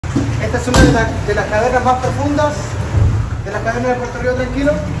Esta es una de las cavernas más profundas de las cavernas de Puerto Río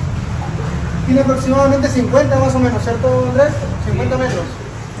Tranquilo. Tiene aproximadamente 50 más o menos, ¿cierto, Andrés? 50 metros.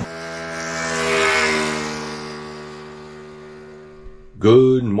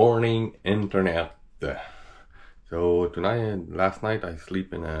 Good morning, internet. So last night I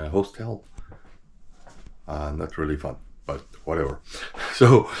sleep in a hostel. Not really fun, but whatever.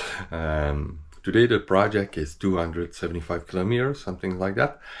 So today the project is 275 kilometers, something like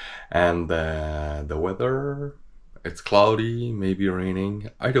that. And the weather, it's cloudy, maybe raining,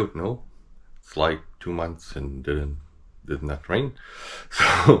 I don't know. It's like 2 months and did not rain.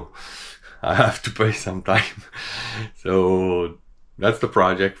 So I have to pay some time. So that's the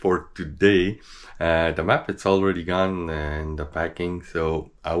project for today. The map, it's already gone in the packing,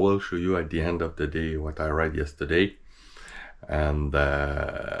 so I will show you at the end of the day what I read yesterday. And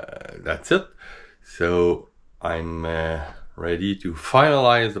that's it. So I'm ready to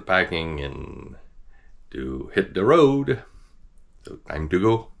finalize the packing and to hit the road. So time to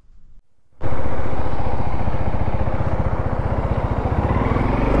go.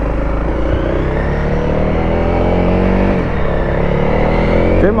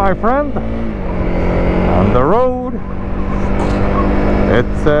 Okay, my friend, on the road.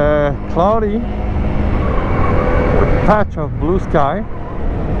 It's cloudy with a patch of blue sky,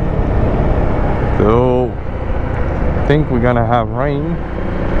 so I think we're gonna have rain,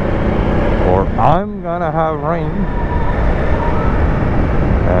 or I'm gonna have rain.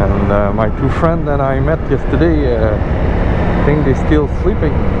 And my two friends that I met yesterday, I think they're still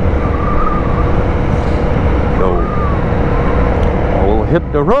sleeping, so I will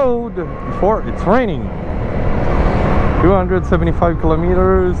hit the road before it's raining. 275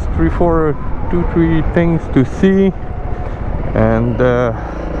 kilometers, 3 things to see, and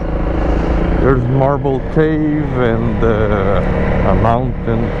there's Marble Cave and a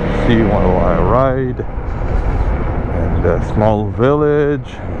mountain to see while I ride, and a small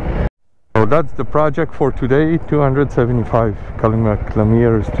village. So that's the project for today. 275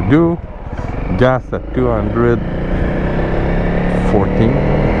 kilometers to do. Gas at 214,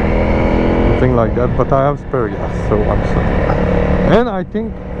 something like that, but I have spare gas, so I'm sorry. And I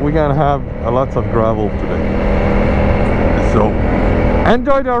think we're gonna have a lot of gravel today, so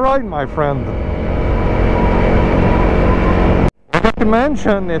enjoy the ride, my friend. I forgot to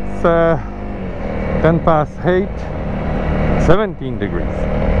mention it's 10 past 8, 17 degrees.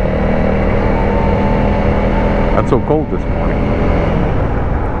 Not so cold this morning.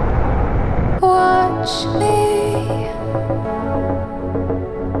 Watch me,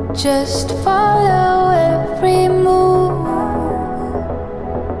 just follow every move.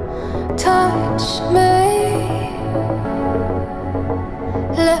 Touch me,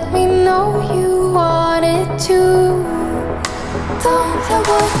 let me know you want it too. Don't have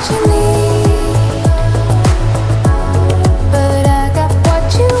what you need, but I got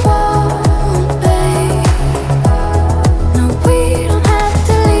what you want, babe. No, we don't have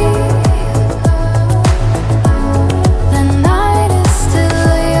to leave. The night is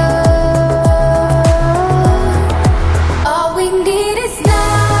still young. All we need is now.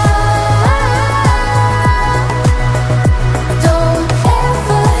 Don't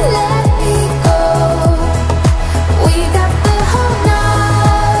ever let me go. We got the whole night.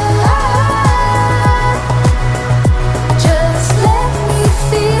 Just let me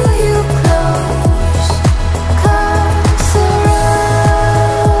feel you close. Come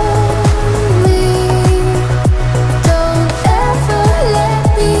surround me. Don't ever let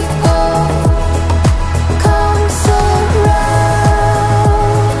me go. Come surround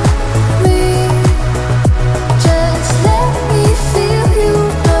me. Just let me feel you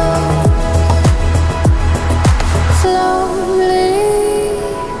close. Slowly,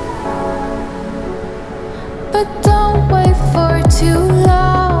 but don't wait for too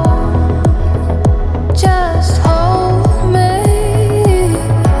long. Just hold me.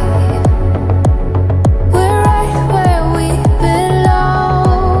 We're right where we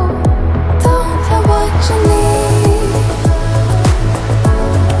belong. Don't have what you need,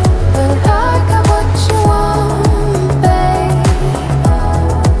 but I got what you want, babe.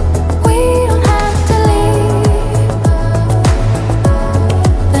 We don't have to leave.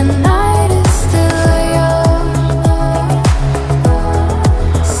 The night is still young.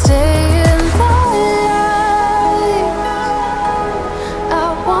 Stay in the light. I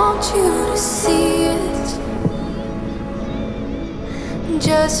want you to see it.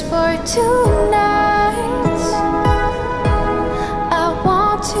 Just for tonight, I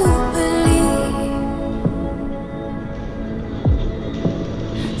want to believe.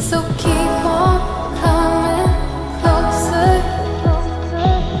 So keep on coming closer.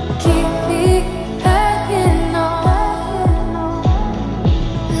 Keep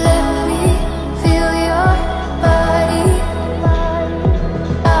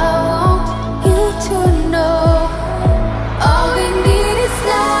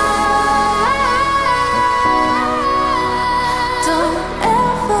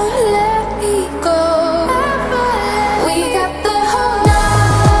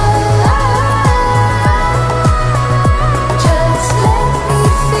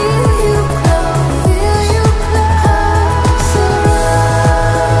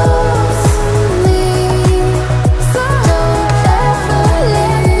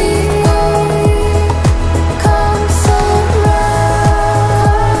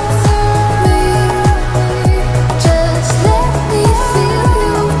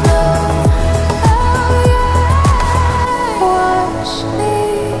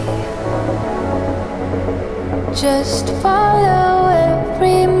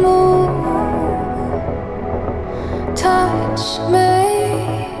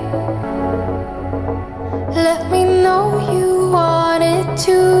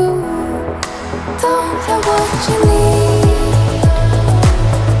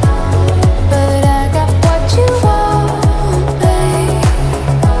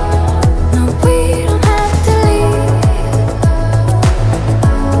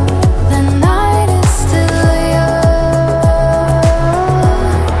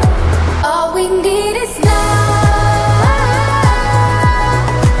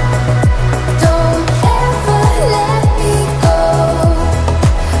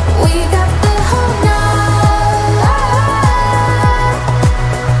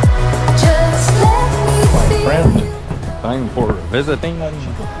time for visiting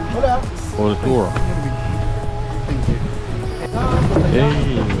for the tour. Hey,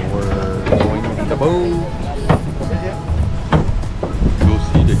 we're going in the boat. Go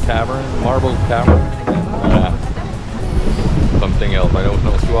see the cavern, marble cavern, and something else. I don't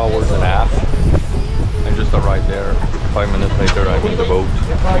know, 2 hours and a half. I just arrived there. 5 minutes later, I'm in the boat.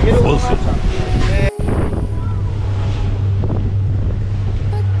 We'll see.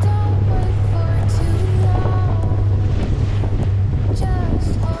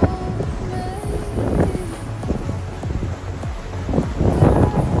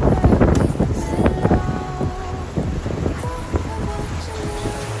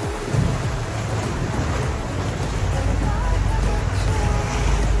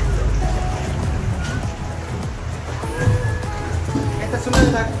 Es una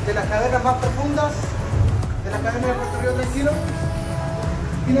de las cavernas más profundas de la cadena de Puerto Río Tranquilo.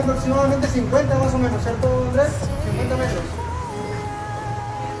 Tiene aproximadamente 50 más o menos, ¿cierto, Andrés? 50 metros.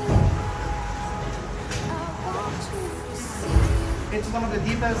 It's one of the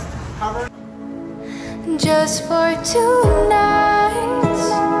deepest caverns. Just for 2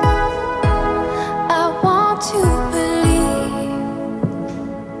 nights, I want to believe.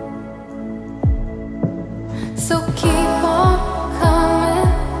 So keep on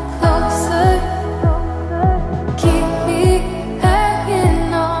coming closer. Keep me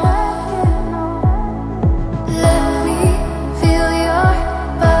hanging on. Let me feel your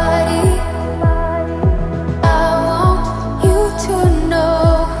body. I want you to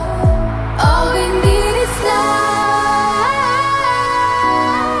know. All we need is love.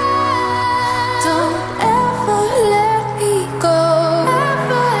 Don't ever let me go.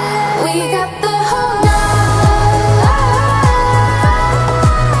 We got the whole night.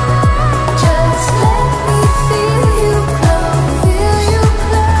 Just let me feel you close,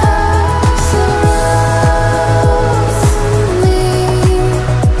 surround me.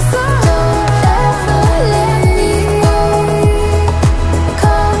 Don't ever let me go.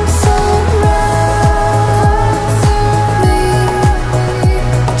 Come surround me.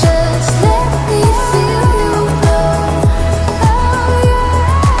 Just let me feel you blow.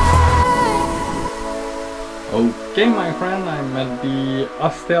 Okay, my friend, I'm at the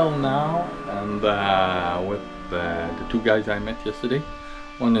hostel now, and with the 2 guys I met yesterday.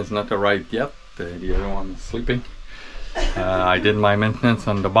 One is not arrived yet, the other one is sleeping. I did my maintenance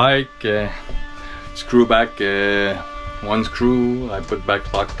on the bike, screw back 1 screw, I put back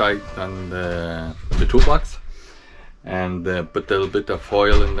Loctite on the toolbox, and put a little bit of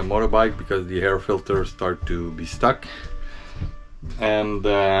oil in the motorbike because the air filters start to be stuck. And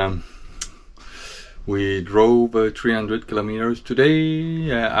we drove 300 kilometers today.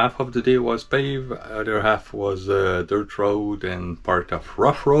 Half of the day was paved, other half was dirt road and part of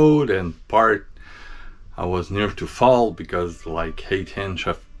rough road, and part I was near to fall because like 8 inch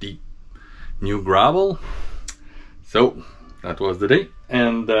of deep new gravel. So that was the day,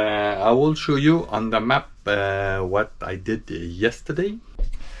 and I will show you on the map what I did yesterday.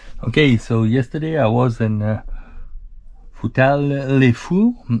 Okay, so yesterday I was in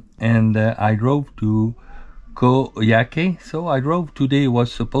Foutal-les-Fous, and I drove to Koyake. So I drove today,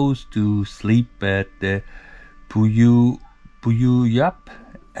 was supposed to sleep at Puyuyap,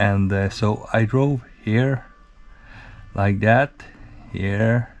 and so I drove here like that,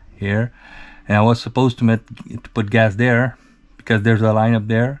 here, and I was supposed to put gas there because there's a line up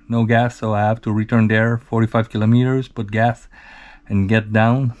there, no gas, so I have to return there 45 kilometers, put gas and get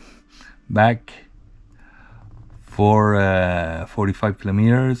down back for 45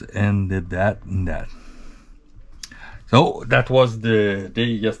 kilometers, and did that and that. So that was the day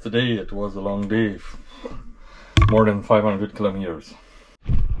yesterday. It was a long day, more than 500 kilometers.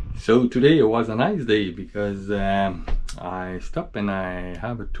 So today it was a nice day because I stopped and I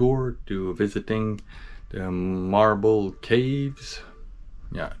have a tour to visiting the marble caves.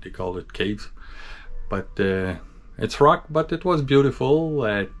 Yeah, they call it caves, but it's rock, but it was beautiful.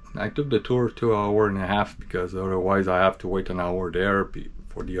 I took the tour 2 hours and a half because otherwise I have to wait an hour there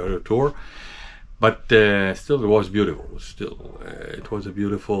for the other tour. But still, it was beautiful. Still, it was a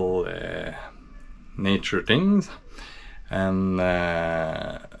beautiful nature things, and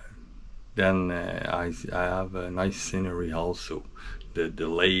then I have a nice scenery also. The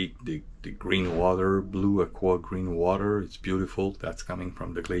lake, the green water, blue aqua green water. It's beautiful. That's coming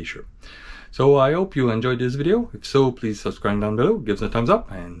from the glacier. So I hope you enjoyed this video. If so, please subscribe down below, give us a thumbs up,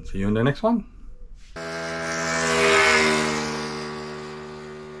 and see you in the next one.